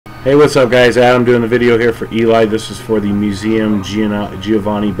Hey, what's up, guys? Adam doing the video here for Eli. This is for the Museum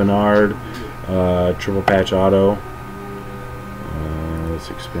Giovanni Bernard Triple Patch Auto.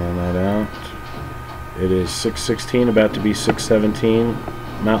 Let's expand that out. It is 6:16, about to be 6:17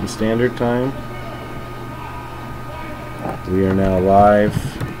 Mountain Standard Time. We are now live.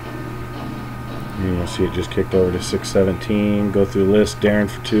 You'll see it just kicked over to 6:17. Go through the list. Darren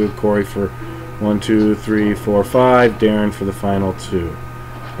for 2, Corey for 1, 2, 3, 4, 5. Darren for the final 2.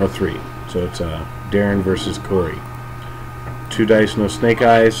 Or 3. So it's Darren versus Corey. 2 dice, no snake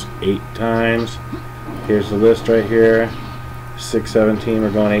eyes, 8 times. Here's the list right here. 6:17, we're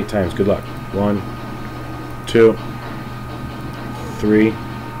going 8 times. Good luck. 1, 2, 3,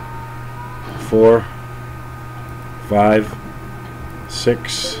 4, 5,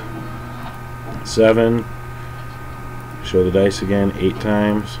 6, 7. Show the dice again, 8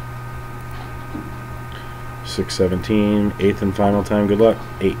 times. 6:17, 8th and final time. Good luck.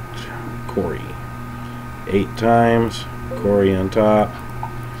 8. Corey. 8 times. Corey on top.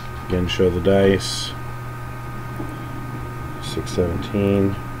 Again, show the dice.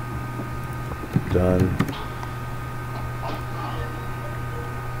 6:17. Done.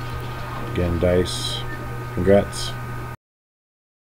 Again, dice. Congrats.